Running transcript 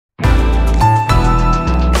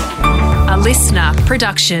listener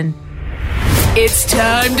production. It's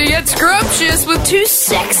time to get scrumptious with two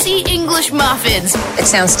sexy English muffins. It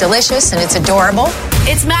sounds delicious and it's adorable.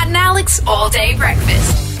 It's Matt and Alex All Day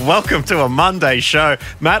Breakfast. Welcome to a Monday show.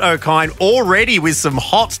 Matt O'Kine already with some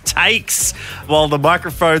hot takes while the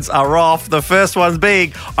microphones are off. The first one's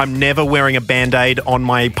big. I'm never wearing a Band-Aid on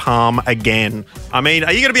my palm again. I mean,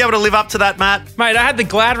 are you going to be able to live up to that, Matt? Mate, I had the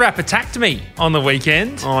Glad Wrap attacked me on the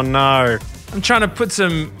weekend. Oh, no. I'm trying to put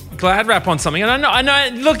some Glad Wrap on something. And I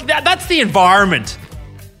know. Look, that's the environment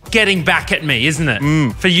getting back at me, isn't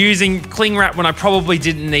it? For using cling wrap when I probably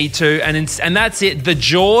didn't need to. And that's it. The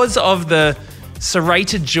jaws of the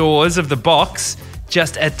serrated jaws of the box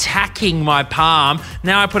just attacking my palm.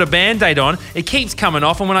 Now I put a Band-Aid on. It keeps coming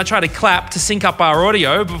off. And when I try to clap to sync up our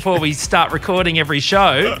audio before we start recording every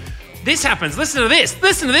show, this happens. Listen to this.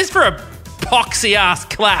 Listen to this for a poxy-ass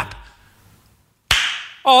clap.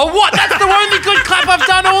 Oh, what? That's the only good clap I've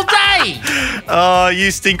done all day. Oh,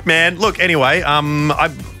 you stink, man. Look, anyway,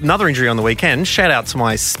 another injury on the weekend. Shout out to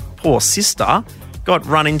my poor sister. Got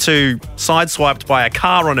run into, sideswiped by a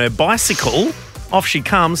car on her bicycle. Off she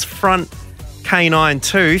comes, front canine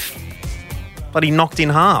tooth, bloody knocked in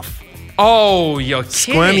half. Oh, you're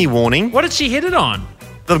kidding. Squirmy warning. What did she hit it on?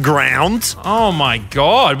 The ground. Oh, my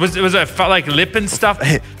God. Was it like lip and stuff?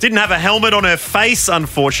 Didn't have a helmet on her face,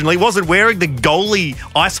 unfortunately. Wasn't wearing the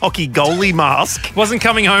ice hockey goalie mask. Wasn't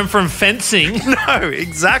coming home from fencing. No,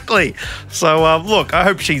 exactly. So, look, I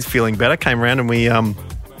hope she's feeling better. Came around and we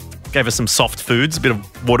gave her some soft foods, a bit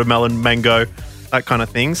of watermelon, mango, that kind of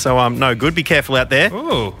thing. So, no, good. Be careful out there.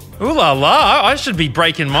 Ooh la la. I should be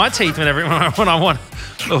breaking my teeth when I want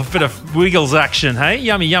a little bit of Wiggles action, hey?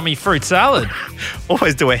 Yummy, yummy fruit salad.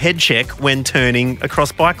 Always do a head check when turning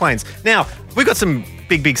across bike lanes. Now, we've got some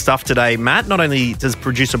big stuff today, Matt. Not only does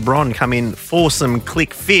producer Bron come in for some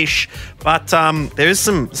click fish, but there is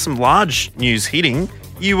some large news hitting.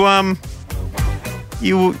 You were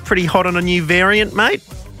pretty hot on a new variant, mate.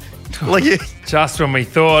 Just when we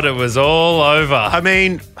thought it was all over. I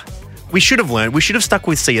mean, we should have learned. We should have stuck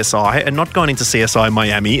with CSI and not gone into CSI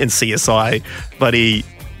Miami and CSI bloody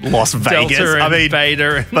Las Vegas. Delta and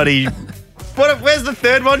Beta. Bloody, where's the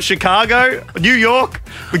third one? Chicago? New York?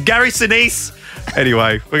 With Gary Sinise?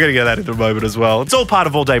 Anyway, we're going to get that in a moment as well. It's all part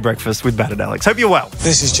of All Day Breakfast with Matt and Alex. Hope you're well.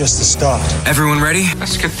 This is just the start. Everyone ready?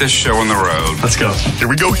 Let's get this show on the road. Let's go. Here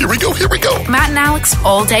we go. Matt and Alex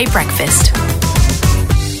All Day Breakfast.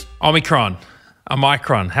 Omicron.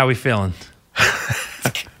 How are we feeling?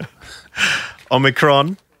 Omicron.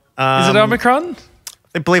 Is it Omicron?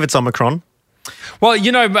 I believe it's Omicron. Well,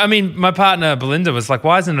 my partner Belinda was like,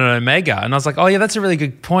 why isn't it Omega? And I was like, oh, yeah, that's a really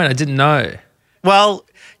good point. I didn't know. Well,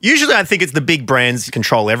 usually I think it's the big brands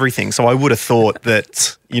control everything. So I would have thought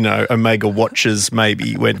that, Omega watches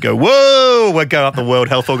maybe would go, whoa, we'll go up the World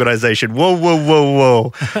Health Organization.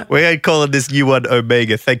 Whoa. We ain't calling this new one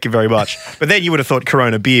Omega. Thank you very much. But then you would have thought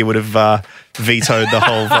Corona Beer would have vetoed the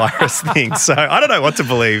whole virus thing. So I don't know what to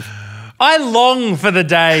believe. I long for the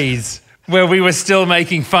days where we were still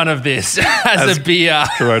making fun of this as a beer.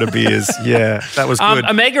 Corona Beers. Yeah, that was good.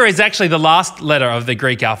 Omega is actually the last letter of the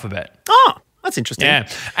Greek alphabet. Oh, that's interesting. Yeah.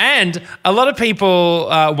 And a lot of people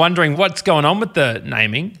wondering what's going on with the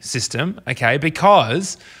naming system, okay,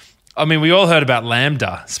 because, we all heard about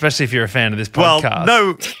Lambda, especially if you're a fan of this podcast.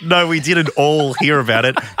 Well, no, we didn't all hear about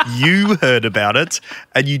it. You heard about it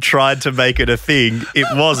and you tried to make it a thing. It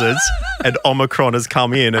wasn't, and Omicron has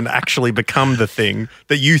come in and actually become the thing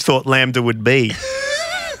that you thought Lambda would be.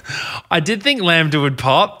 I did think Lambda would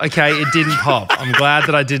pop. Okay, it didn't pop. I'm glad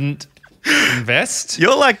that I didn't invest.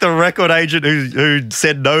 You're like the record agent who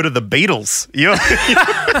said no to the Beatles.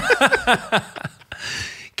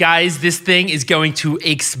 Guys, this thing is going to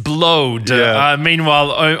explode. Yeah.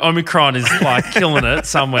 Meanwhile, Omicron is like killing it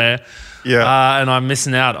somewhere. Yeah. And I'm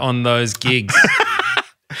missing out on those gigs.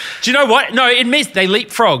 Do you know what? No, they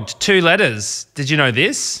leapfrogged 2 letters. Did you know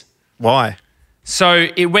this? Why? So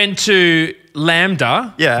it went to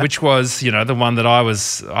Lambda, yeah, which was, the one that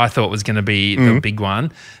I thought was going to be the big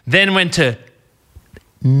one. Then went to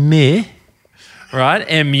meh, right?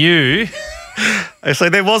 M-U.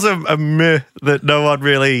 So there was a meh that no one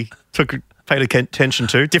really paid attention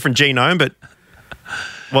to. Different genome, but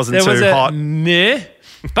wasn't there too was hot. Meh,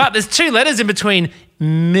 but there's 2 letters in between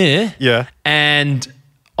meh and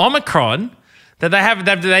Omicron that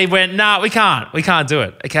they went, we can't do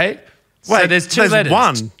it. Okay, wait, so there's 2 letters.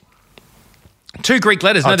 One. 2 Greek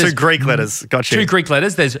letters. Oh, 2 Greek letters. Got you. 2 Greek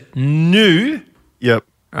letters. There's nu. Yep.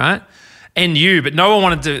 Right. NU, but no one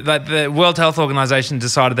wanted to, the World Health Organization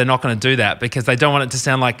decided they're not going to do that because they don't want it to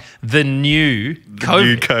sound like the new COVID.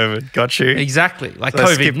 New COVID, got you. Exactly, like So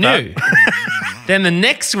COVID new. Then the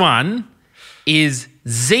next one is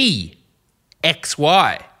ZXY.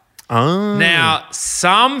 Oh. Now,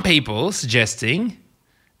 some people suggesting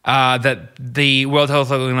that the World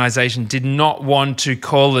Health Organization did not want to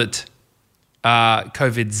call it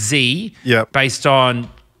COVID-Z based on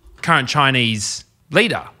current Chinese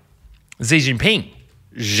leader, Xi Jinping.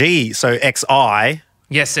 Xi, so XI.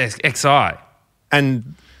 Yes, XI.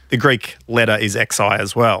 And the Greek letter is XI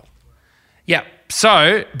as well. Yeah.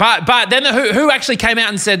 So, but then who actually came out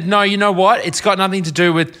and said, no, you know what? It's got nothing to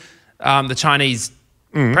do with the Chinese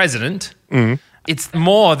president. It's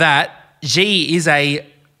more that Xi is a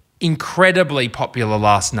incredibly popular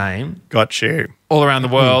last name. Got you. All around the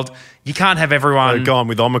world. You can't have everyone. So gone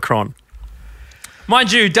with Omicron.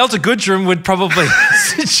 Mind you, Delta Goodrum would probably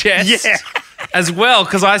suggest as well,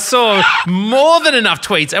 because I saw more than enough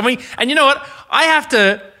tweets. And you know what? I have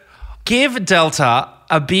to give Delta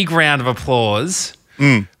a big round of applause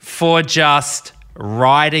for just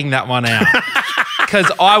riding that one out,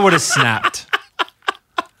 because I would have snapped.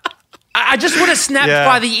 I just would have snapped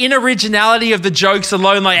by the inoriginality of the jokes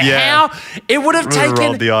alone. Like how it would have taken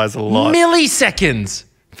rolled the eyes a lot. Milliseconds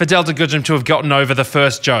for Delta Goodrum to have gotten over the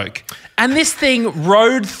first joke. And this thing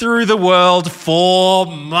rode through the world for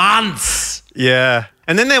months. Yeah.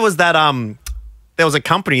 And then there was that there was a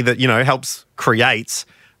company that, helps create,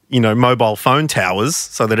 mobile phone towers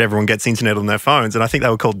so that everyone gets internet on their phones. And I think they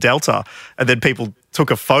were called Delta. And then people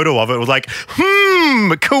took a photo of it. It was like,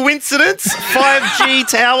 coincidence? 5G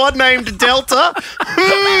tower named Delta?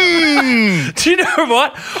 Do you know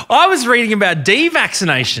what? I was reading about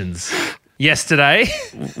D-vaccinations yesterday.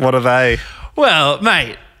 What are they? Well,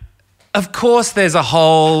 mate, of course there's a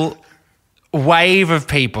whole wave of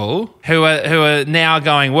people who are now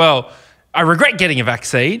going, well, I regret getting a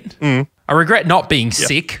vaccine. I regret not being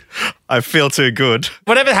sick. I feel too good.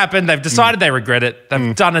 Whatever happened, they've decided they regret it.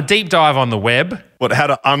 They've done a deep dive on the web. How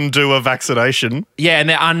to undo a vaccination. Yeah, and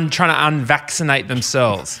they're trying to unvaccinate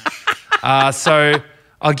themselves. So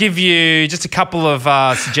I'll give you just a couple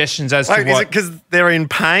of suggestions as to what... Is it because they're in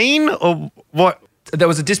pain or what? There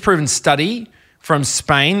was a disproven study from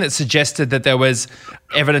Spain that suggested that there was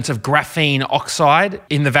evidence of graphene oxide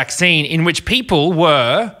in the vaccine, in which people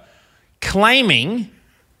were claiming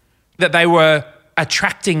that they were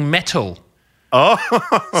attracting metal. Oh.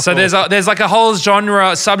 So there's like a whole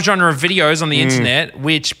subgenre of videos on the internet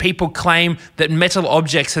which people claim that metal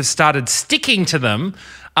objects have started sticking to them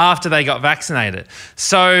after they got vaccinated.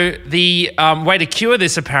 So the way to cure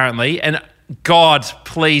this, apparently, and God,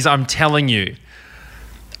 please, I'm telling you,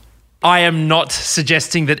 I am not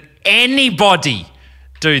suggesting that anybody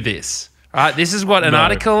do this. All right, this is what an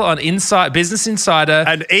article on Business Insider.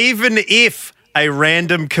 And even if a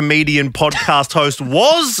random comedian podcast host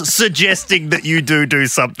was suggesting that you do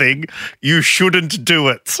something, you shouldn't do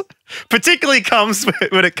it. Particularly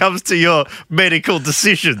when it comes to your medical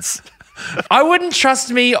decisions. I wouldn't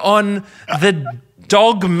trust me on the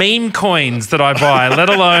dog meme coins that I buy, let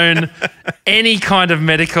alone any kind of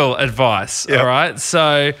medical advice. Yep. All right.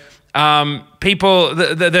 So people,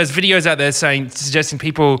 there's videos out there suggesting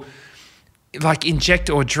people like inject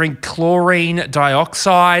or drink chlorine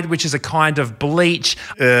dioxide, which is a kind of bleach.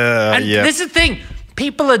 And this is the thing.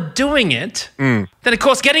 People are doing it, then of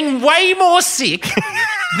course getting way more sick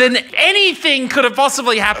than anything could have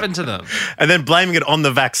possibly happened to them. And then blaming it on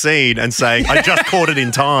the vaccine and saying, I just caught it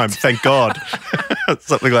in time, thank God.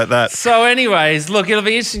 Something like that. So anyways, look, it'll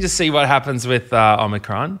be interesting to see what happens with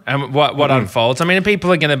Omicron and what unfolds. I mean,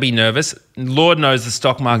 people are going to be nervous. Lord knows the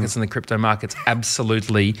stock markets and the crypto markets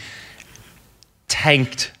absolutely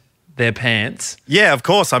tanked their pants. Yeah, of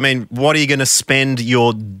course. I mean, what are you going to spend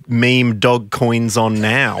your meme dog coins on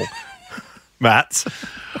now, Matt?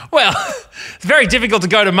 Well, it's very difficult to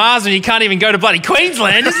go to Mars when you can't even go to bloody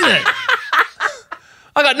Queensland, isn't it?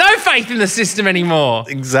 I got no faith in the system anymore.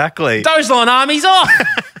 Exactly. Dogeline army's off.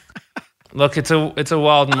 Look, it's a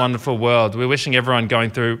wild and wonderful world. We're wishing everyone going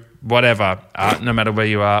through whatever, no matter where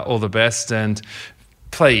you are, all the best. And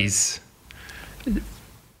please,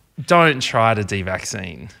 don't try to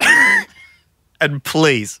de-vaccine. And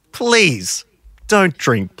please, don't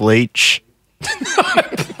drink bleach.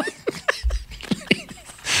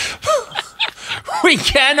 We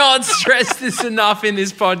cannot stress this enough in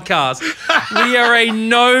this podcast. We are a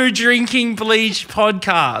no drinking bleach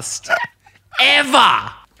podcast.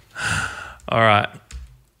 Ever. All right.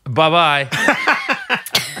 Bye-bye.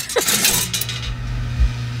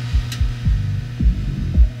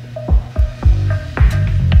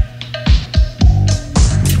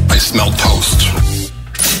 I smell toast.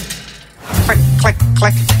 Click, click,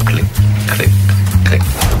 click. Click, click, click.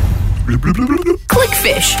 Click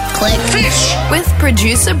Fish Click. Fish. with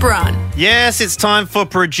producer Bron. Yes, it's time for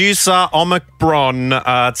producer Omicron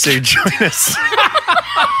to join us.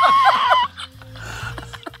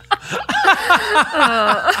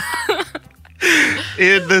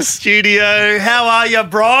 In the studio. How are you,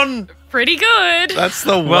 Bron? Pretty good. That's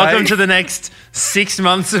the way. Welcome to the next 6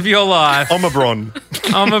 months of your life. Omicron.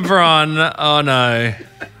 Omicron. Oh, no.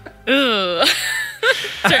 Ugh.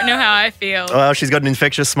 Don't know how I feel. Well, she's got an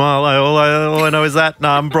infectious smile. All I know is that. No,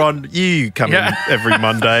 I'm Bron. You come in every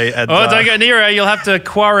Monday. And, Oh, don't go near her. You'll have to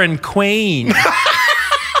quarantine.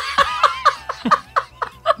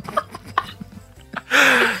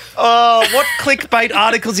 What clickbait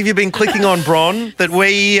articles have you been clicking on, Bron, that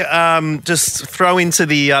we just throw into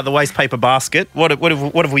the waste paper basket? What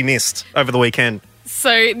have we missed over the weekend?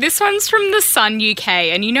 So this one's from The Sun UK,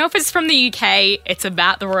 and you know if it's from the UK, it's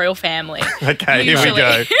about the royal family. Okay, here we Usually.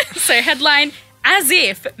 go. So headline, as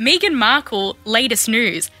if Meghan Markle, latest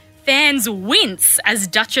news. Fans wince as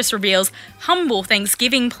Duchess reveals humble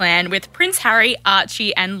Thanksgiving plan with Prince Harry,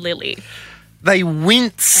 Archie and Lily. They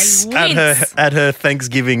wince, They wince. at her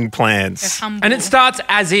Thanksgiving plans. Humble. And it starts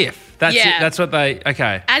as if. That's Yeah. it. That's what they...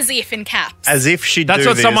 Okay. As if in caps. As if she'd That's do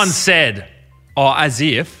what this. someone said. Oh, as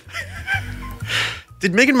if.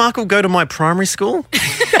 Did Meghan Markle go to my primary school?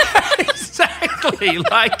 Exactly.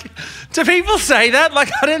 Like, do people say that? Like,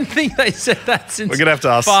 I don't think they said that since We're going to have to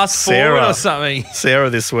ask Fast Forward Sarah or something. Sarah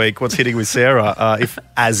this week. What's hitting with Sarah? If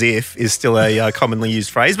as if is still a commonly used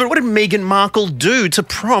phrase. But what did Meghan Markle do to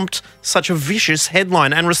prompt such a vicious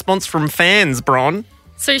headline and response from fans, Bron?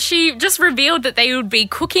 So she just revealed that they would be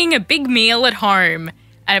cooking a big meal at home.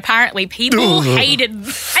 And apparently people hated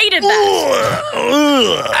that.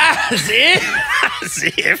 As if? As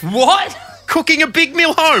if. What? Cooking a big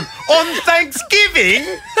meal home on Thanksgiving?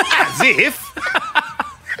 As if.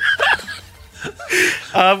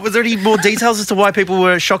 Was there any more details as to why people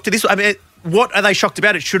were shocked at this? I mean, what are they shocked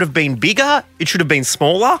about? It should have been bigger? It should have been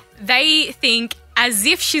smaller? They think as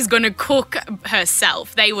if she's going to cook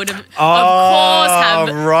herself. They would have, of course, have,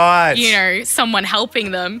 right. you know, someone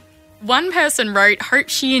helping them. One person wrote, hope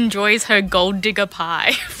she enjoys her gold digger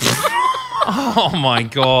pie. Oh, my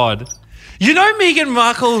God. You know Meghan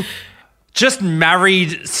Markle just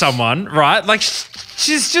married someone, right? Like,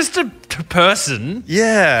 she's just a person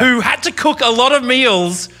Yeah. who had to cook a lot of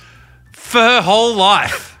meals for her whole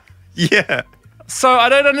life. Yeah. So I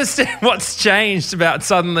don't understand what's changed about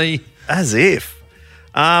suddenly... As if.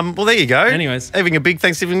 Well, there you go. Anyways. Having a big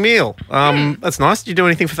Thanksgiving meal. That's nice. Did you do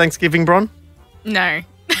anything for Thanksgiving, Bron? No.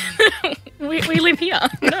 we live here.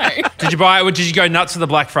 No. Did you buy it? Did you go nuts for the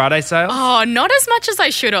Black Friday sale? Oh, not as much as I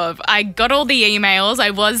should have. I got all the emails.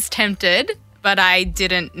 I was tempted, but I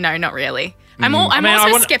didn't. No, not really. I'm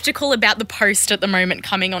also skeptical about the post at the moment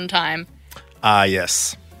coming on time.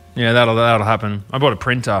 Yes. Yeah, that'll happen. I bought a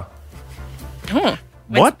printer. Oh.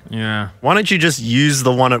 What? Yeah. Why don't you just use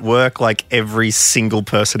the one at work like every single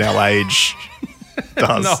person our age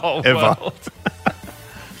does The whole ever? world.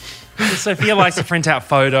 Sophia likes to print out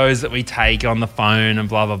photos that we take on the phone and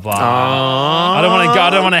blah, blah, blah. I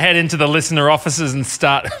don't want to head into the listener offices and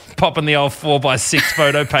start popping the old 4x6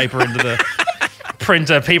 photo paper into the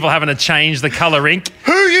printer. People having to change the colour ink.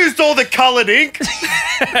 Who used all the coloured ink?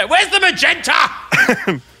 Where's the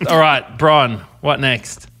magenta? All right, Bron, what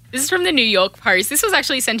next? This is from the New York Post. This was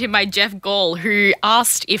actually sent in by Jeff Gall, who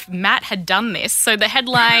asked if Matt had done this. So the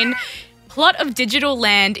headline, plot of digital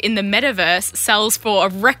land in the metaverse sells for a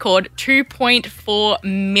record $2.4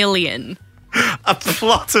 million. A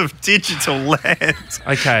plot of digital land.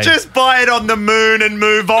 Okay. Just buy it on the moon and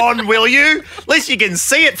move on, will you? At least you can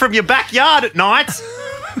see it from your backyard at night.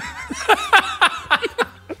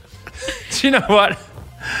 Do you know what?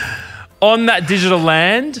 On that digital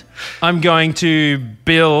land, I'm going to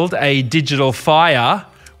build a digital fire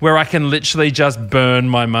where I can literally just burn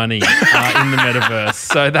my money in the metaverse.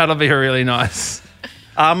 So that'll be really nice.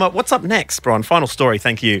 What's up next, Bron? Final story,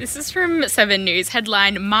 thank you. This is from 7 News.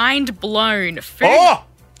 Headline, mind blown. Food. Oh!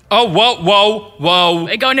 Oh, whoa.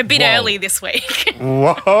 We're going a bit Whoa. early this week.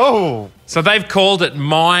 Whoa! So they've called it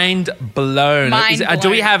Mind Blown. Mind Do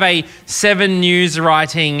we blown. have a 7 News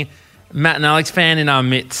writing Matt and Alex fan in our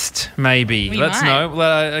midst? Maybe. We Let's might.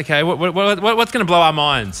 know. Okay, what's going to blow our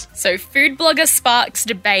minds? So food blogger sparks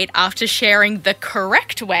debate after sharing the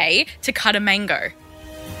correct way to cut a mango.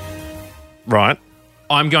 Right.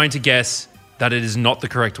 I'm going to guess that it is not the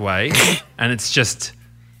correct way, and it's just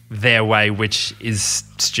their way, which is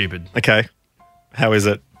stupid. Okay. How is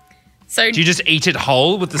it? So Do you just eat it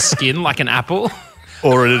whole with the skin like an apple?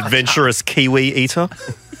 Or an adventurous kiwi eater?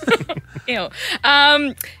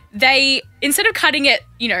 Ew. They, instead of cutting it,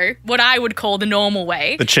 what I would call the normal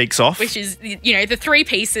way, The cheeks off. which is, the 3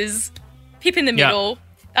 pieces, pip in the middle,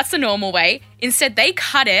 that's the normal way. Instead, they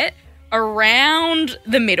cut it around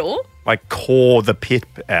the middle. Like core the pip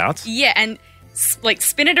out. Yeah, and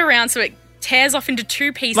spin it around so it tears off into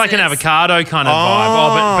 2 pieces. Like an avocado kind of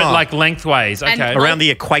vibe, but like lengthways. Okay. And- Around the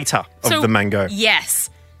equator of the mango. Yes.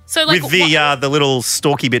 So like With the little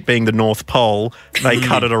stalky bit being the North Pole, they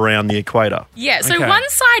cut it around the equator. Yeah, so Okay. one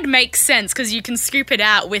side makes sense because you can scoop it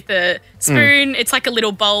out with a spoon. It's like a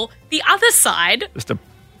little bowl. The other side is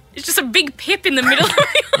just a big pip in the middle.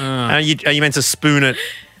 Are you meant to spoon it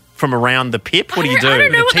from around the pip? What do you do? I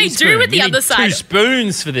don't know what they do Teaspoon. with the You other need side. 2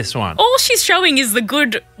 spoons for this one. All she's showing is the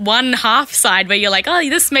good 1/2 side where you're like, oh,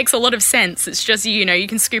 this makes a lot of sense. It's just, you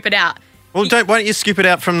can scoop it out. Well, why don't you scoop it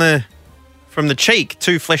out from the cheek?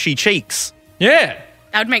 2 fleshy cheeks. Yeah.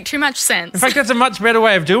 That would make too much sense. In fact, that's a much better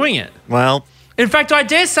way of doing it. Well, In fact, I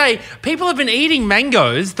dare say people have been eating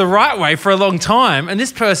mangoes the right way for a long time, and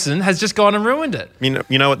this person has just gone and ruined it.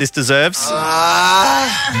 you know what this deserves?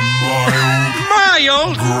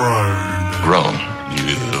 Grown.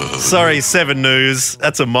 Yeah. Sorry, 7 News.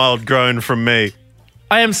 That's a mild groan from me.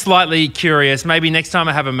 I am slightly curious. Maybe next time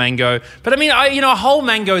I have a mango. But I mean, a whole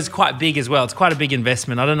mango is quite big as well. It's quite a big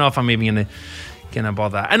investment. I don't know if I'm even gonna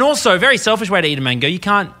bother. And also, very selfish way to eat a mango. You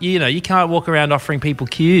can't walk around offering people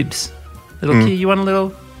cubes. Little cube. You want a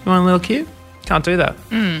little cube? Can't do that.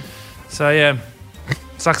 So yeah,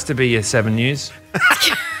 sucks to be your 7 News.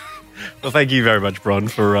 Well, thank you very much, Bron,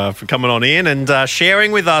 for coming on in and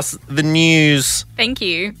sharing with us the news Thank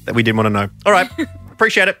you. that we didn't want to know. All right.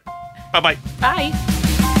 Appreciate it. Bye-bye. Bye.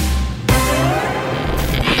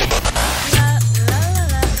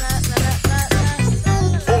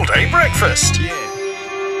 All day breakfast.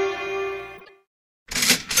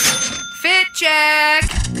 Fit check.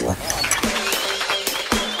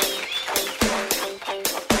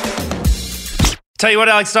 Tell you what,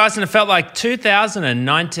 Alex Dyson, it felt like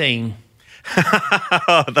 2019.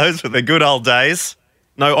 Oh, those were the good old days.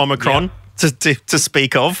 No Omicron to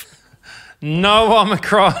speak of. No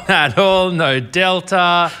Omicron at all, no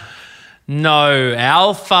Delta, no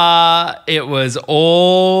Alpha. It was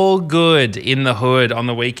all good in the hood on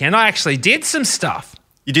the weekend. I actually did some stuff.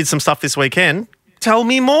 You did some stuff this weekend. Tell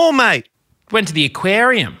me more, mate. Went to the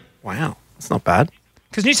aquarium Wow, that's not bad.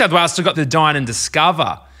 because New South Wales still got the Dine and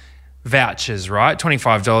Discover vouchers, right?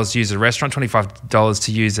 $25 to use at a restaurant, $25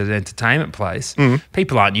 to use at an entertainment place.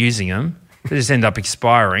 People aren't using them. They just end up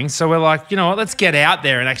expiring. So we're like, you know what, let's get out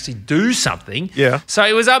there and actually do something. Yeah. So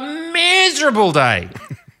it was a miserable day.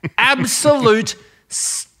 Absolute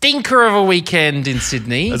stinker of a weekend in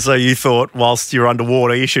Sydney. And so you thought whilst you're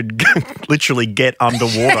underwater, you should literally get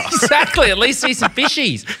underwater. Exactly. At least see some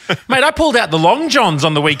fishies. Mate, I pulled out the long johns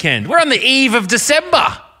on the weekend. We're on the eve of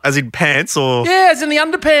December. As in pants or Yeah, it's in the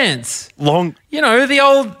underpants. long... You know, the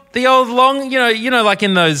old long, you know, like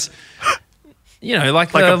in those, like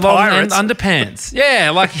Like the a long pirate. underpants. Yeah,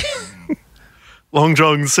 like, Long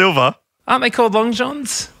John Silver. aren't they called long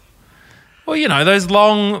johns? Well, those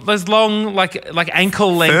long, like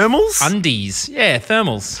ankle length Thermals? undies. Yeah,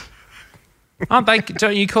 thermals. Aren't they?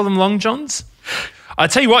 Don't you call them long johns? I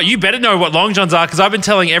tell you what, you better know what long johns are because I've been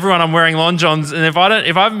telling everyone I'm wearing long johns, and if I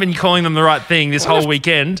haven't been calling them the right thing this whole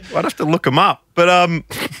weekend, I'd have to look them up. But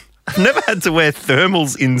I've never had to wear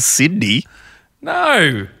thermals in Sydney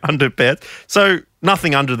no. underpants. So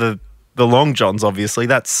nothing under the Long Johns, obviously.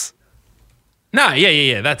 That's No,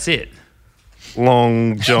 yeah, that's it.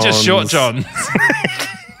 Long Johns. Just short johns.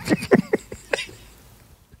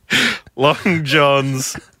 Long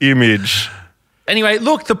John's image. Anyway,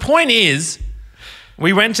 look, the point is,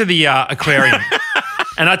 we went to the aquarium,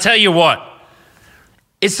 and I tell you what,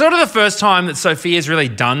 it's sort of the first time that Sophia's really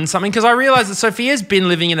done something because I realised that Sophia's been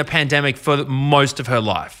living in a pandemic for most of her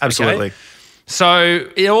life. okay? Absolutely. So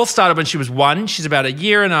it all started when she was 1. She's about a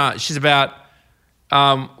year and she's about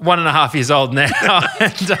 1.5 years old now.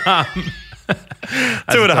 And,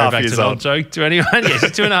 2.5 years old. Joke to anyone? Yeah,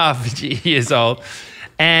 she's 2.5 years old.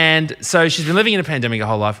 And so she's been living in a pandemic her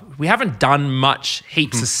whole life. We haven't done much,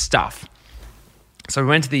 heaps of stuff. So we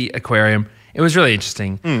went to the aquarium. It was really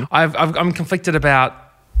interesting. I'm conflicted about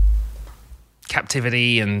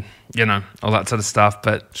captivity and, all that sort of stuff,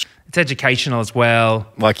 but it's educational as well.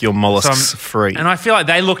 Like your So mollusks free. And I feel like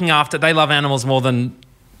they love animals more than,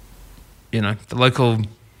 the local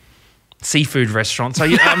seafood restaurant. So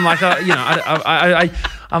I'm like,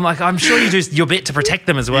 I'm sure you do your bit to protect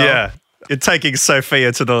them as well. Yeah. You're taking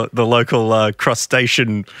Sophia to the local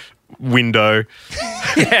crustacean window.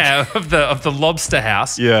 Yeah, of the lobster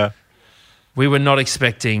house. Yeah. We were not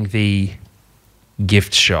expecting the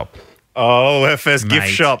gift shop. Oh, her first gift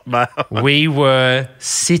Mate. shop, mate. We were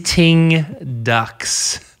sitting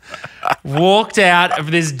ducks. Walked out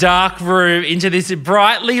of this dark room into this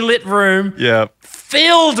brightly lit room Yeah.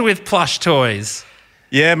 filled with plush toys.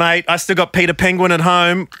 Yeah, mate. I still got Peter Penguin at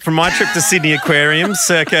home from my trip to Sydney Aquarium,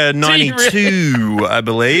 circa 92, I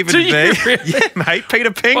believe Do it'd you be. really? Yeah, mate.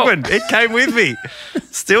 Peter Penguin. It came with me.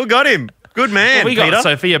 Still got him. Good man, We Peter. got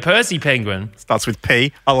Sophia Percy Penguin. Starts with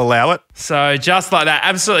P. I'll allow it. So just like that,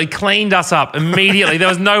 absolutely cleaned us up immediately. There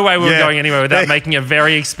was no way we were Yeah. going anywhere without making a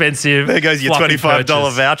very expensive. There goes your fluffy $25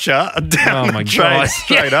 purchase. voucher down Oh, my the train God.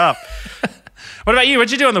 straight up. What about you?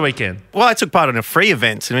 What'd you do on the weekend? Well, I took part in a free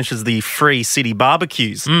event, which is the free city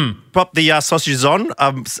barbecues. Popped the sausages on.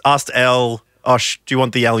 Asked Elle, do you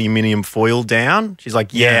want the aluminium foil down? She's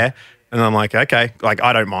like, yeah. And I'm like, okay. Like,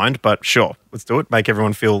 I don't mind, but sure, let's do it. Make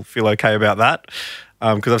everyone feel okay about that.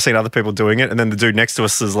 Because I've seen other people doing it. And then the dude next to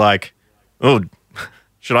us is like, oh,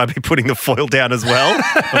 should I be putting the foil down as well?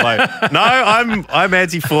 I'm like, no, I'm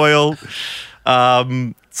anti-foil.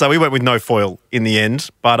 So we went with no foil in the end,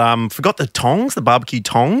 but forgot the tongs, the barbecue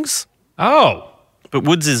tongs. Oh, But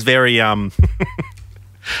Woods is very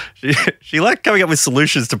she liked coming up with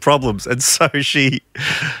solutions to problems, and so she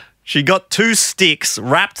got 2 sticks,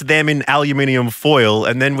 wrapped them in aluminium foil,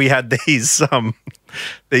 and then we had these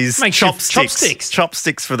Makeshift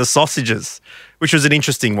chopsticks for the sausages, which was an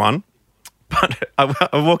interesting one. But I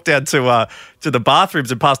walked down to the bathrooms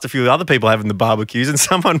and passed a few other people having the barbecues, and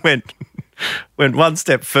someone went one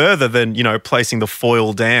step further than, placing the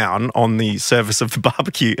foil down on the surface of the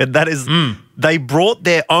barbecue. And that is, they brought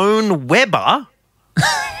their own Weber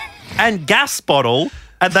and gas bottle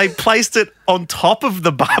and they placed it on top of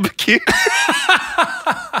the barbecue.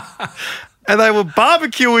 And they were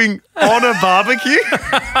barbecuing on a barbecue,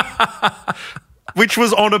 which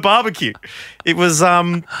was on a barbecue. It was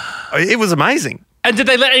amazing. and did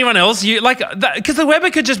they let anyone else? Because the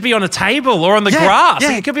Weber could just be on a table or on the grass.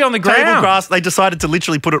 Like, it could be on the ground. Table grass. They decided to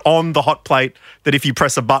literally put it on the hot plate that if you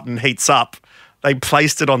press a button heats up. They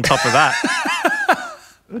placed it on top of that.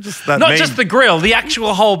 Not just the grill, the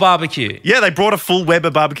actual whole barbecue. Yeah, they brought a full Weber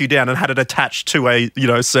barbecue down and had it attached to a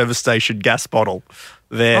service station gas bottle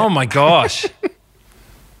there. Oh my gosh.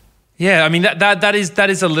 Yeah, I mean that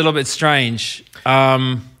is a little bit strange.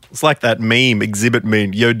 It's like that meme, exhibit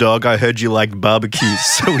meme. Yo, dog, I heard you like barbecues,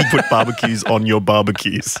 so we put barbecues on your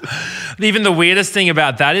barbecues. Even the weirdest thing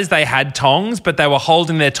about that is they had tongs, but they were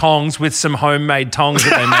holding their tongs with some homemade tongs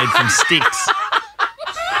that they made from sticks.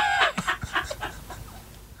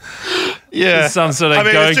 Yeah. Some sort of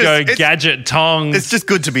it's gadget tongs. It's just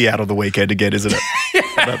good to be out on the weekend again, isn't it?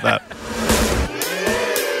 How about that?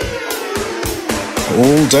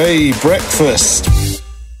 All day breakfast.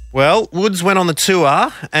 Well, Woods went on the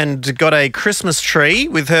tour and got a Christmas tree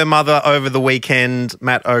with her mother over the weekend.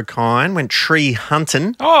 Matt O'Kine went tree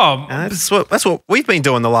hunting. Oh, That's what we've been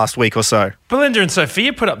doing the last week or so. Belinda and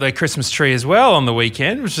Sophia put up their Christmas tree as well on the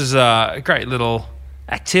weekend, which is a great little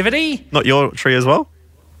activity. Not your tree as well?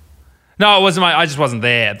 No, it wasn't. I just wasn't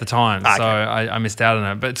there at the time, Okay. so I missed out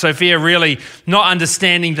on it. But Sophia really not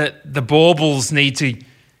understanding that the baubles need to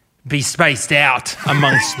be spaced out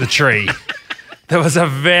amongst the tree. There was a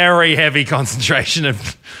very heavy concentration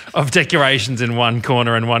of decorations in one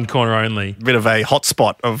corner and one corner only. Bit of a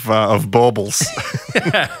hotspot of baubles.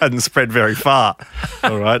 Hadn't spread very far.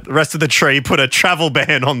 All right. The rest of the tree put a travel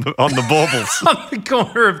ban on the baubles. On the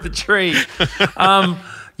corner of the tree.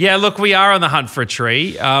 Yeah, look, we are on the hunt for a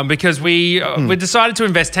tree because we decided to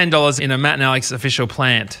invest $10 in a Matt and Alex official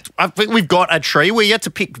plant. I think we've got a tree. We're yet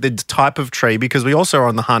to pick the type of tree because we also are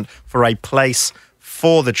on the hunt for a place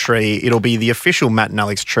for the tree. It'll be the official Matt and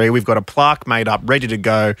Alex tree. We've got a plaque made up, ready to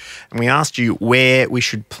go. And we asked you where we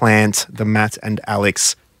should plant the Matt and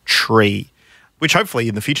Alex tree, which hopefully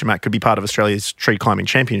in the future, Matt, could be part of Australia's tree climbing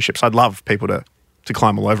championships. I'd love people to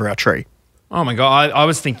climb all over our tree. Oh my God, I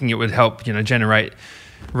was thinking it would help,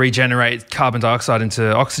 regenerate carbon dioxide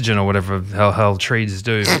into oxygen or whatever the hell trees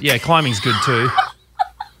do. But yeah, climbing's good too.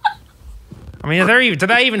 I mean, do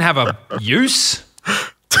they even have a use?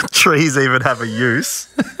 Trees even have a use.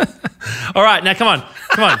 All right, now come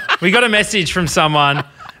on. We got a message from someone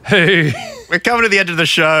who... We're coming to the end of the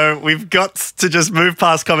show. We've got to just move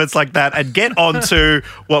past comments like that and get on to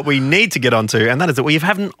what we need to get onto, and that is that we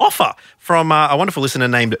have an offer from a wonderful listener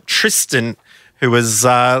named Tristan, who has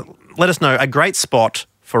let us know a great spot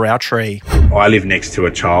for our tree. I live next to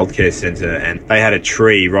a childcare centre and they had a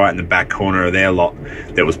tree right in the back corner of their lot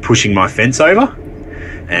that was pushing my fence over,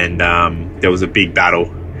 and there was a big battle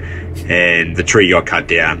and the tree got cut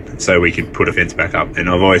down so we could put a fence back up, and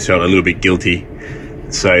I've always felt a little bit guilty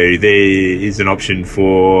So there is an option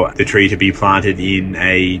for the tree to be planted in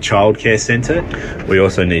a childcare centre. We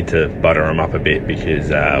also need to butter them up a bit because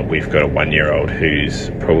we've got a 1-year-old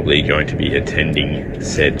who's probably going to be attending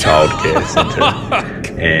said childcare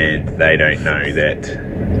centre, and they don't know that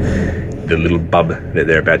the little bub that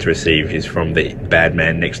they're about to receive is from the bad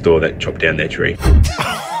man next door that chopped down their tree.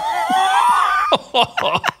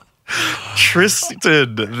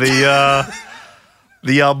 Tristan,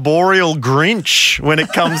 the arboreal Grinch when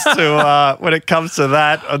it comes to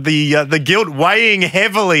that, the guilt weighing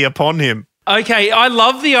heavily upon him. Okay, I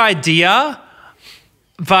love the idea,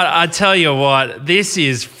 but I tell you what, this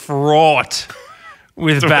is fraught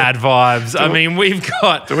with bad vibes. I mean, we've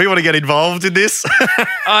got... Do we want to get involved in this?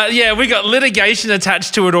 Yeah, we got litigation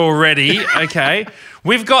attached to it already, okay?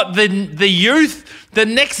 We've got the youth, the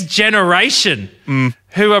next generation,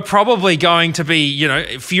 who are probably going to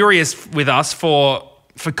be, furious with us for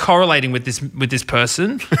correlating with this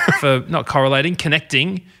person, for not correlating,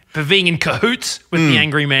 connecting, for being in cahoots with the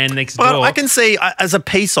angry man next door. Well, I can see as a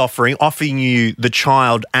peace offering, offering you the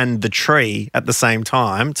child and the tree at the same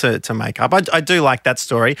time to make up. I do like that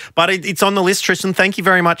story, but it's on the list, Tristan. Thank you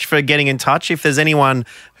very much for getting in touch. If there's anyone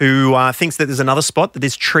who thinks that there's another spot that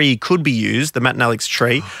this tree could be used, the Matt and Alex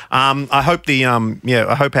tree, I hope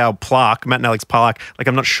I hope our plaque, Matt and Alex plaque,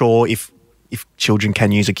 I'm not sure if children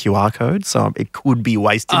can use a QR code, so it could be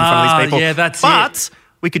wasted in front of these people. Yeah, that's it. But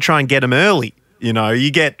we could try and get them early. You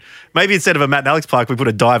get maybe instead of a Matt and Alex plaque, we put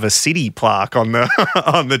a Diver City plaque on the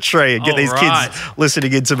on the tree and get these kids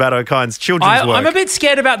listening into Matt O'Kine's children's work. I'm a bit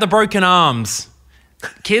scared about the broken arms.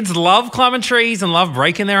 Kids love climbing trees and love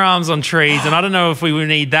breaking their arms on trees, and I don't know if we would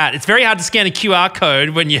need that. It's very hard to scan a QR code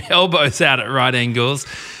when your elbow's out at right angles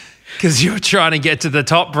because you're trying to get to the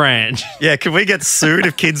top branch. Yeah, can we get sued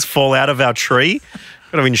if kids fall out of our tree?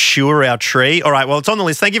 Got to insure our tree. All right, well, it's on the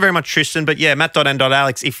list. Thank you very much, Tristan. But yeah,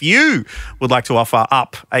 Matt.and.Alex, if you would like to offer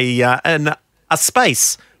up a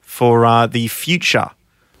space for the future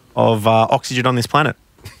of oxygen on this planet.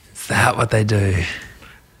 Is that what they do?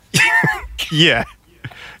 Yeah.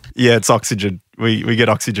 Yeah, it's oxygen. We get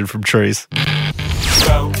oxygen from trees.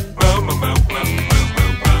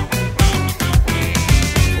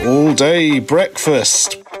 All day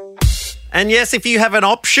breakfast. And yes, if you have an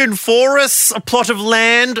option for us, a plot of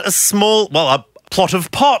land, a plot of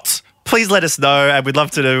pot, please let us know. And we'd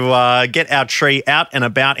love to get our tree out and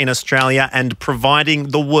about in Australia and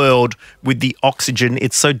providing the world with the oxygen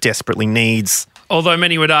it so desperately needs. Although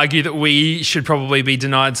many would argue that we should probably be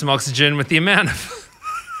denied some oxygen with the amount of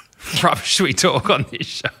rubbish we talk on this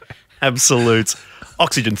show. Absolute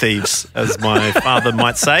oxygen thieves, as my father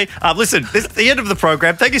might say. Listen, this is the end of the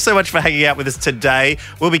program. Thank you so much for hanging out with us today.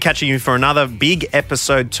 We'll be catching you for another big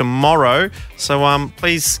episode tomorrow. So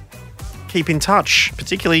please keep in touch.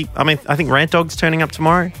 Particularly, I think Rant Dog's turning up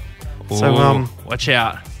tomorrow. Ooh, so watch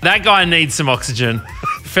out. That guy needs some oxygen.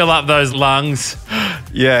 Fill up those lungs.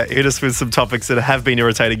 Yeah, hit us with some topics that have been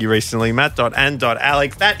irritating you recently.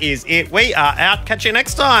 Matt.and.Alex. That is it. We are out. Catch you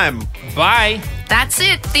next time. Bye. That's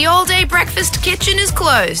it. The all-day breakfast kitchen is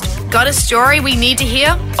closed. Got a story we need to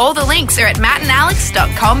hear? All the links are at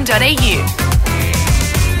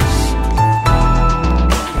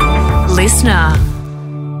mattandalex.com.au. Listener.